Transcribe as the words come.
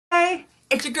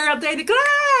It's your girl, Dana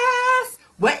Glass.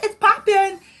 What is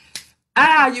poppin'?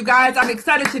 You guys, I'm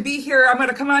excited to be here. I'm going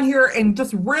to come on here and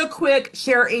just real quick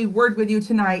share a word with you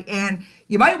tonight. And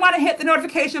you might want to hit the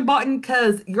notification button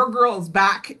because your girl is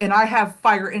back and I have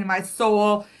fire in my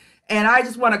soul. And I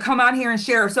just want to come on here and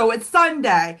share. So it's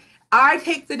Sunday. I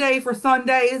take the day for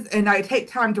Sundays and I take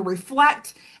time to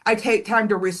reflect. I take time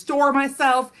to restore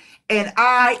myself and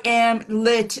I am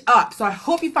lit up. So I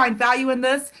hope you find value in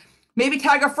this. Maybe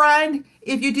tag a friend.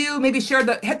 If you do, maybe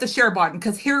hit the share button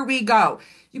because here we go.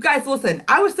 You guys, listen,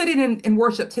 I was sitting in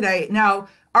worship today. Now,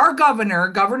 our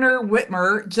Governor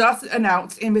Whitmer, just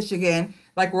announced in Michigan,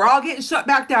 like we're all getting shut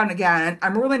back down again.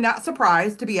 I'm really not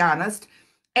surprised, to be honest.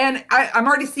 And I'm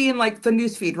already seeing like the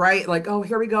news feed, right? Like, oh,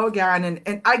 here we go again.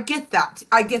 And I get that.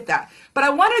 I get that. But I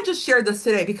want to just share this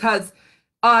today because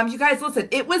you guys, listen,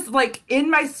 it was like in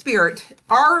my spirit.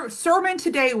 Our sermon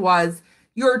today was,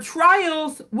 your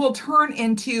trials will turn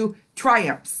into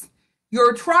triumphs.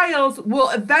 Your trials will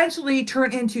eventually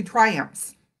turn into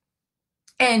triumphs.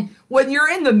 And when you're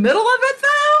in the middle of it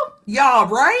though, y'all,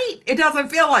 right? It doesn't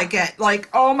feel like it. Like,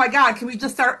 oh my God, can we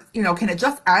just start, can it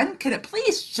just end? Can it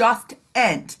please just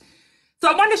end?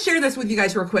 So I want to share this with you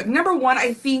guys real quick. Number one,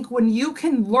 I think when you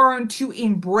can learn to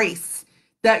embrace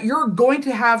that you're going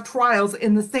to have trials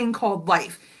in this thing called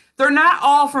life, they're not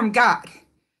all from God.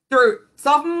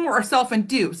 Some of them are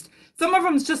self-induced. Some of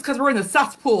them is just because we're in the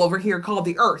cesspool over here called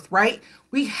the earth, right?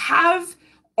 We have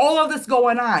all of this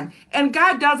going on and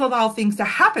God does allow things to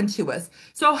happen to us.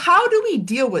 So how do we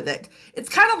deal with it? It's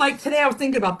kind of like today I was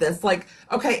thinking about this, like,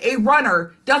 okay, a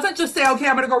runner doesn't just say, okay,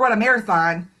 I'm going to go run a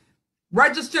marathon,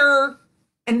 register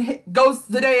and goes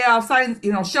the day of, signs,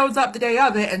 shows up the day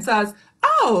of it and says,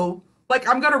 oh, like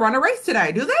I'm going to run a race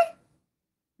today. Do they?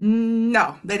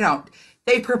 No, they don't.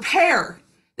 They prepare.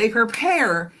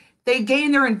 They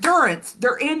gain their endurance.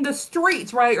 They're in the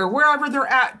streets, right? Or wherever they're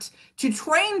at to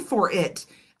train for it.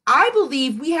 I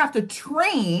believe we have to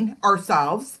train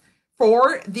ourselves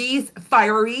for these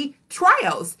fiery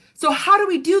trials. So how do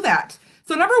we do that?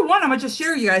 So number one, I'm going to just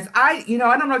share you guys. I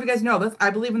don't know if you guys know this. I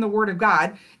believe in the word of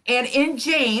God. And in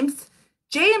James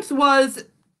was,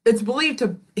 it's believed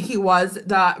he was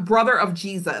the brother of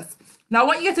Jesus. Now I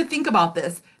want you guys to think about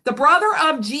this. The brother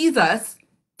of Jesus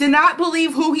did not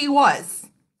believe who he was.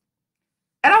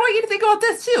 And I want you to think about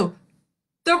this too.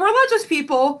 The religious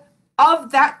people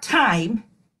of that time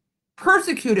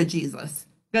persecuted Jesus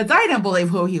because they didn't believe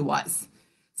who he was.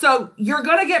 So you're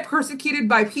going to get persecuted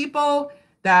by people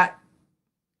that,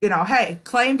 hey,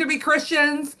 claim to be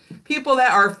Christians, people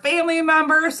that are family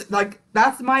members. Like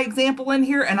that's my example in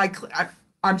here. And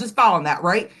I'm just following that,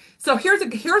 right? So here's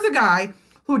a guy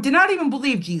who did not even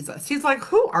believe Jesus. He's like,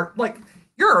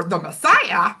 you're the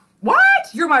Messiah? What?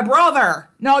 You're my brother.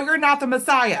 No, you're not the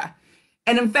Messiah.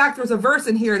 And in fact, there's a verse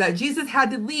in here that Jesus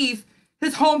had to leave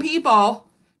his home people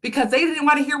because they didn't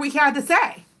want to hear what he had to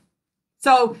say.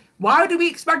 So why do we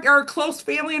expect our close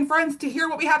family and friends to hear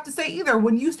what we have to say either?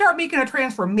 When you start making a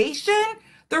transformation,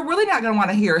 they're really not going to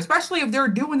want to hear, especially if they're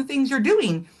doing the things you're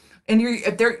doing. And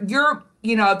you're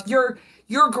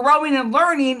growing and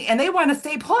learning and they want to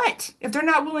stay put. If they're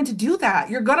not willing to do that,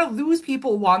 you're going to lose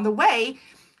people along the way.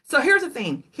 So here's the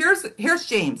thing. Here's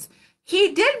James.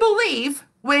 He did believe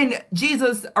when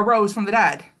Jesus arose from the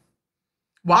dead.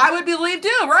 Why would we believe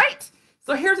too, right?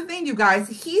 So here's the thing, you guys.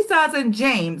 He says in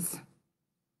James,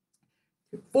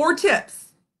 4 tips.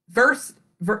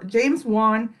 James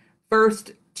 1, verse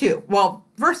 2. Well,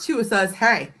 verse 2 it says,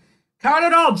 hey, count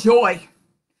it all joy.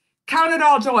 Count it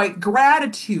all joy.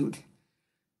 Gratitude.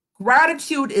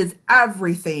 Gratitude is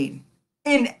everything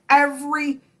in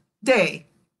every day,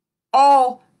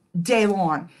 all day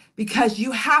long, because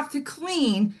you have to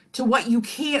cling to what you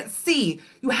can't see.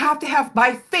 You have to have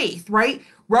by faith, right?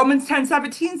 Romans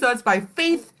 10:17 says by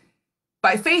faith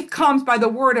comes by the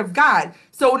word of God.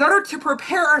 So in order to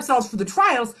prepare ourselves for the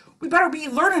trials, we better be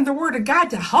learning the word of God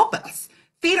to help us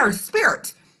feed our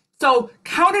spirit. So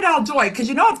count it all joy because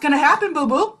it's going to happen,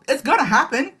 boo-boo. It's going to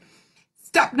happen.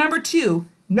 Step number 2,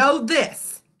 know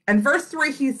this. And verse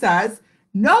 3, he says,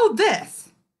 know this,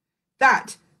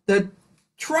 that the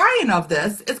trying of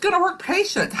this is going to work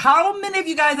patience. How many of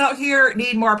you guys out here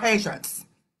need more patience?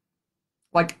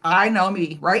 Like I know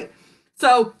me, right?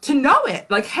 So to know it,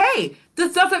 like, hey,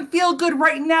 this doesn't feel good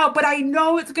right now, but I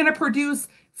know it's going to produce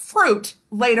fruit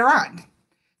later on.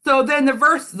 So then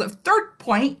the third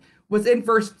point was in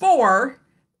verse 4,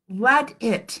 let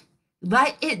it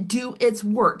do its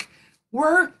work.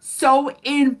 We're so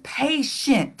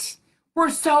impatient. We're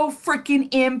so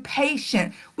freaking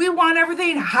impatient. We want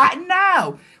everything hot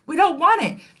now. We don't want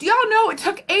it. Do y'all know it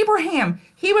took Abraham?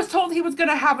 He was told he was going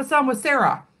to have a son with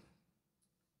Sarah.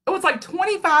 It was was like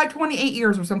 25, 28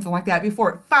 years or something like that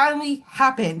before it finally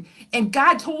happened. And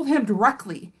God told him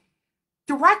directly.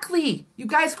 Directly. You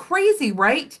guys crazy,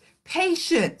 right?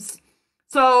 Patience.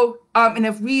 So, and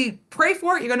if we pray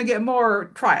for it, you're going to get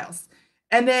more trials.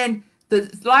 And then the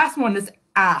last one is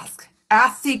ask.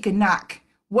 Ask, seek, and knock.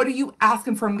 What are you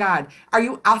asking from God? Are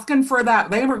you asking for that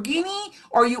Lamborghini,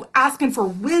 or are you asking for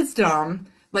wisdom,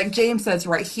 like James says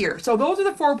right here? So those are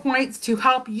the 4 points to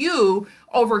help you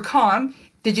overcome.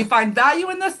 Did you find value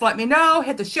in this? Let me know.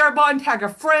 Hit the share button, tag a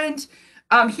friend.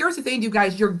 Here's the thing, you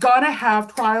guys, you're gonna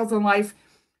have trials in life.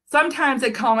 Sometimes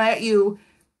they come at you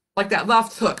like that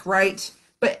left hook, right?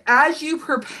 But as you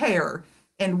prepare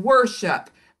in worship,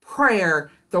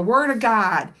 prayer, the word of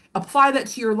God, apply that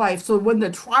to your life. So when the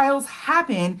trials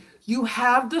happen, you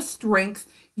have the strength,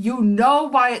 you know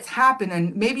why it's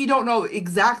happening. Maybe you don't know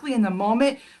exactly in the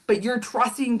moment, but you're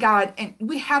trusting God, and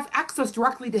we have access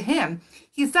directly to him.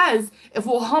 He says, if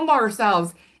we'll humble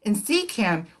ourselves and seek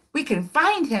him, we can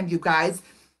find him, you guys.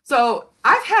 So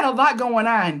I've had a lot going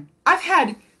on. I've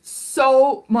had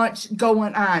so much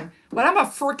going on, but I'm a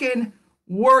freaking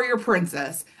warrior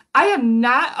princess. I am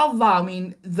not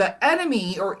allowing the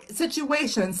enemy or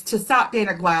situations to stop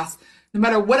Dana Glass, no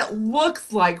matter what it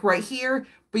looks like right here.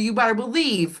 But you better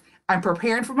believe I'm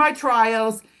preparing for my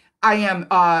trials. I am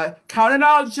counting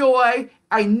all joy.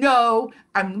 I know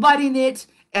I'm letting it,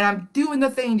 and I'm doing the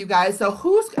thing, you guys. So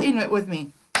who's in it with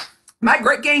me? My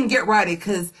great gang, get ready,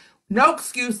 because no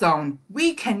excuse zone.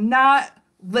 We cannot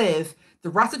live the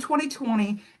rest of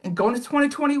 2020 and go into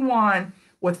 2021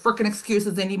 with freaking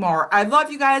excuses anymore. I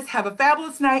love you guys. Have a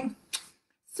fabulous night.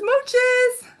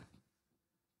 Smooches.